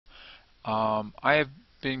I have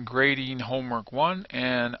been grading homework 1,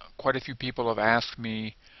 and quite a few people have asked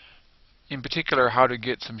me in particular how to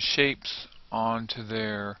get some shapes onto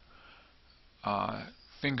their uh,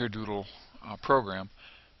 FingerDoodle program.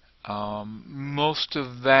 Most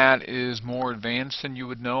of that is more advanced than you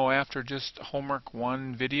would know after just homework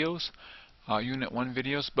 1 videos, Unit 1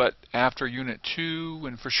 videos, but after Unit 2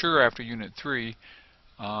 and for sure after Unit 3,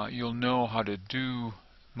 you'll know how to do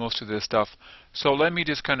most of this stuff. So let me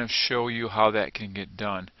just kind of show you how that can get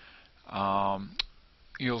done.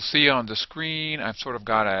 You'll see on the screen I've sort of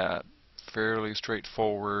got a fairly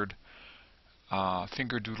straightforward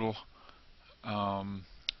FingerDoodle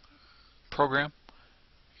program,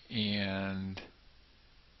 and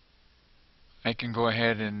I can go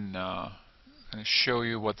ahead and kind of show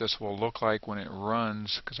you what this will look like when it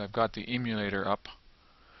runs, because I've got the emulator up.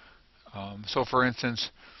 So for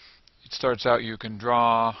instance, it starts out, you can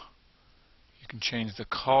draw, you can change the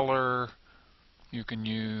color, you can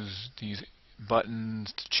use these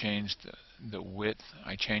buttons to change the width.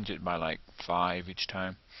 I change it by like 5 each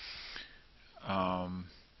time.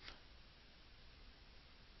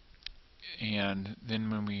 And then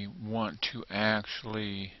when we want to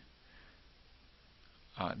actually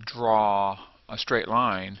draw a straight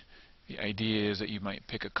line, the idea is that you might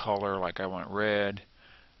pick a color, like I want red.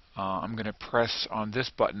 I'm going to press on this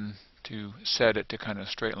button to set it to kind of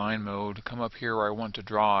straight line mode, come up here where I want to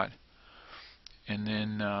draw it, and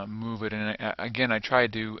then move it. And again, I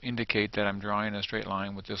tried to indicate that I'm drawing a straight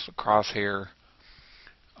line with this crosshair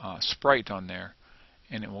sprite on there,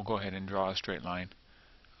 and it will go ahead and draw a straight line.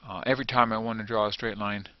 Every time I want to draw a straight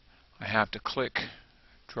line, I have to click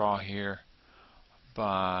draw here,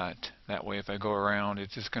 but that way if I go around,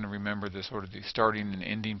 it's just going to remember the sort of the starting and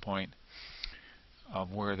ending point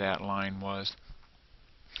of where that line was.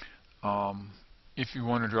 If you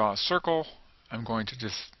want to draw a circle, I've got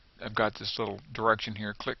this little direction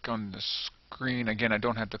here. Click on the screen. Again, I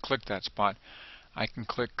don't have to click that spot. I can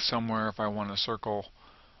click somewhere if I want a circle.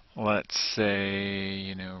 Let's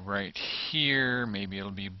say, right here. Maybe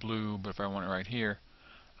it'll be blue, but if I want it right here,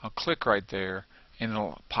 I'll click right there, and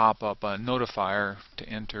it'll pop up a notifier to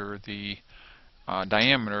enter the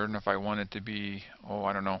diameter. And if I want it to be,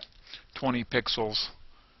 I don't know, 20 pixels,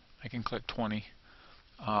 I can click 20.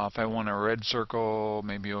 If I want a red circle,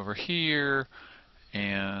 maybe over here,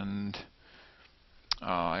 and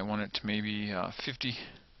I want it to maybe 50,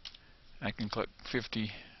 I can click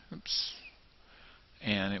 50. Oops.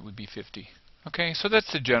 And it would be 50. Okay, so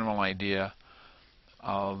that's the general idea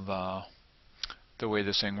of the way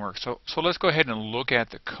this thing works. So let's go ahead and look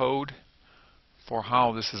at the code for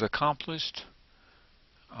how this is accomplished.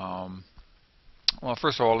 Well,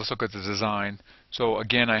 first of all, let's look at the design. So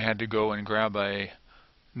again, I had to go and grab a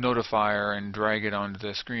notifier and drag it onto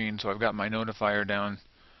the screen. So I've got my notifier down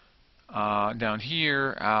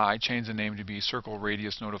here. I changed the name to be circle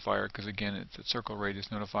radius notifier because again, it's a circle radius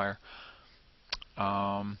notifier.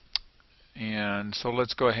 And so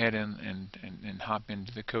let's go ahead and hop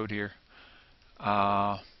into the code here.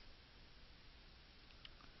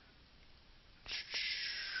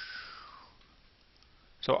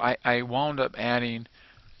 So I wound up adding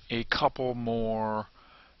a couple more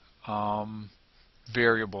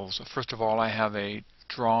variables. First of all, I have a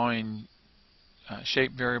drawing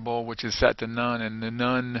shape variable which is set to none, and the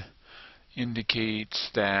none indicates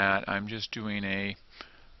that I'm just doing a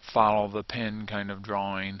follow the pen kind of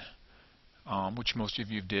drawing, which most of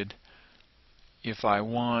you did. If I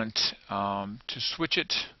want to switch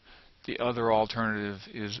it, the other alternative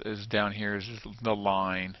is down here, is the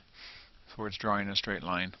line, so it's drawing a straight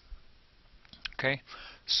line. Okay,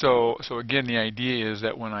 so again, the idea is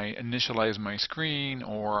that when I initialize my screen,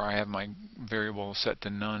 or I have my variable set to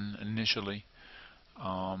none initially,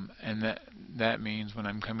 and that means when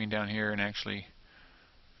I'm coming down here and actually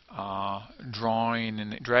drawing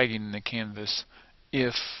and dragging the canvas,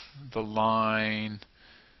 if the line,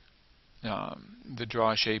 the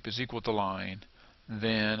draw shape is equal to line,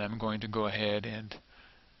 then I'm going to go ahead and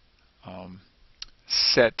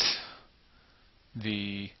set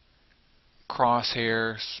the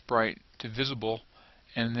crosshair sprite to visible,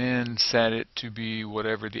 and then set it to be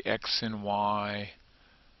whatever the X and Y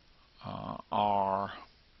are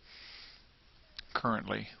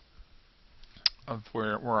currently of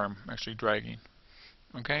where I'm actually dragging.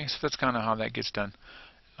 Okay, so that's kind of how that gets done.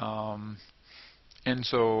 And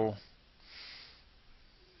so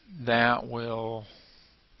that will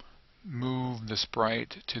move the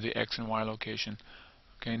sprite to the X and Y location.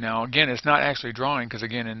 Okay, now again, it's not actually drawing, because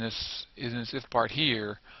again, in this if part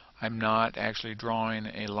here, I'm not actually drawing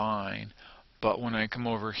a line. But when I come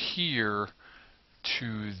over here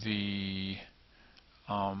to the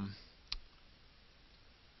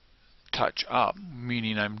touch up,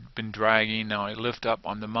 meaning I've been dragging. Now I lift up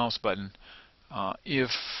on the mouse button.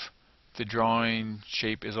 If the drawing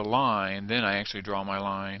shape is a line, then I actually draw my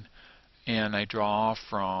line, and I draw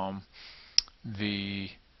from the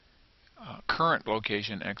current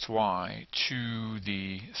location XY to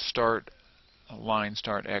the start line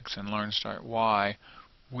start X and line start Y,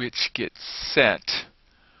 which gets set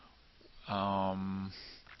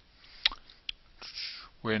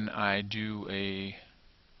when I do a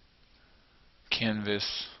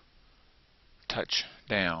canvas touch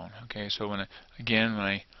down. Okay, so when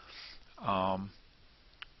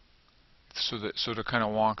so to kind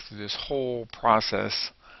of walk through this whole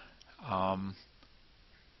process, I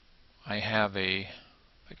have if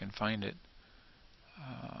I can find it.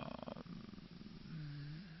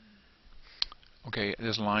 Okay,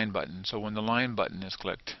 this line button. So when the line button is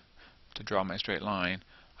clicked to draw my straight line,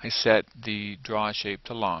 I set the draw shape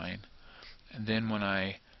to line, and then when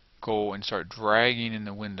I go and start dragging in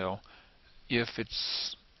the window, if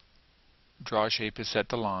its draw shape is set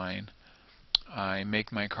to line, I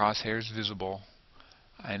make my crosshairs visible,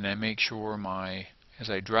 and I make sure as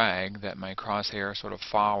I drag that my crosshair sort of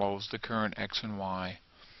follows the current X and Y.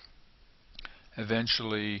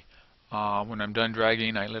 Eventually, when I'm done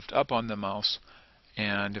dragging, I lift up on the mouse,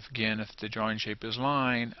 and if the drawing shape is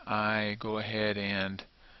line, I go ahead and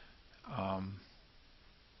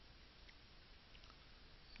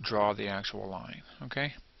draw the actual line.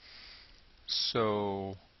 Okay,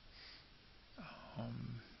 so I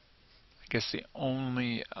guess the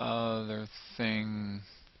only other thing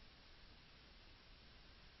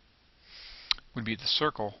would be the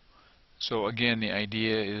circle. So again, the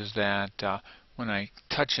idea is that when I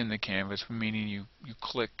touch in the canvas, meaning you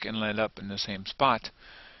click and let up in the same spot,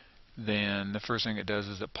 then the first thing it does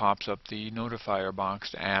is it pops up the notifier box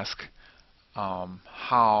to ask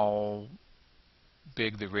how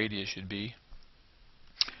big the radius should be,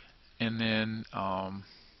 and then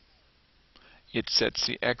it sets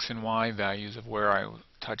the X and Y values of where I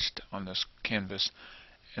touched on this canvas,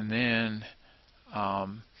 and then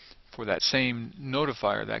for that same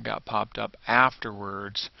notifier that got popped up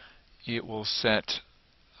afterwards, it will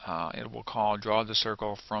draw the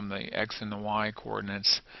circle from the X and the Y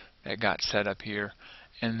coordinates that got set up here,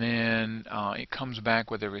 and then it comes back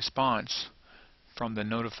with a response from the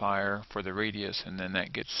notifier for the radius, and then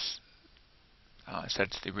that gets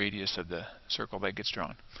sets the radius of the circle that gets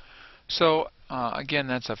drawn. So again,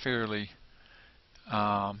 that's a fairly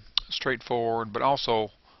straightforward, but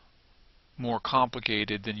also more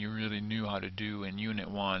complicated than you really knew how to do in Unit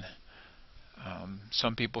 1.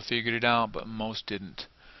 Some people figured it out, but most didn't.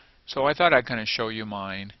 So I thought I'd kind of show you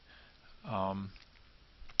mine.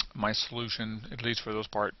 My solution, at least for those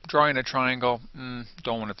part. Drawing a triangle,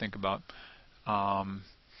 don't want to think about.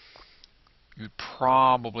 You'd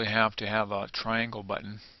probably have to have a triangle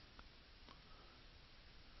button,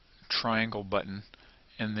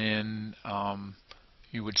 and then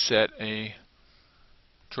you would set a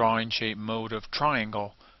drawing shape mode of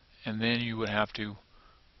triangle, and then you would have to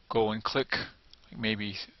go and click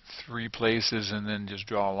maybe 3 places and then just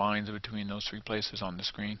draw lines between those 3 places on the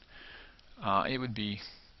screen. It would be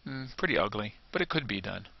pretty ugly, but it could be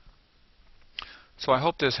done. So I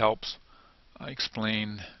hope this helps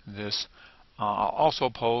explain this. I'll also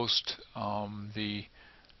post the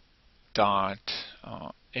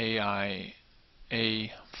 .aia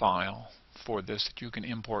file for this that you can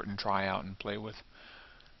import and try out and play with.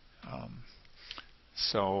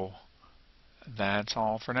 So that's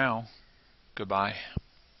all for now. Goodbye.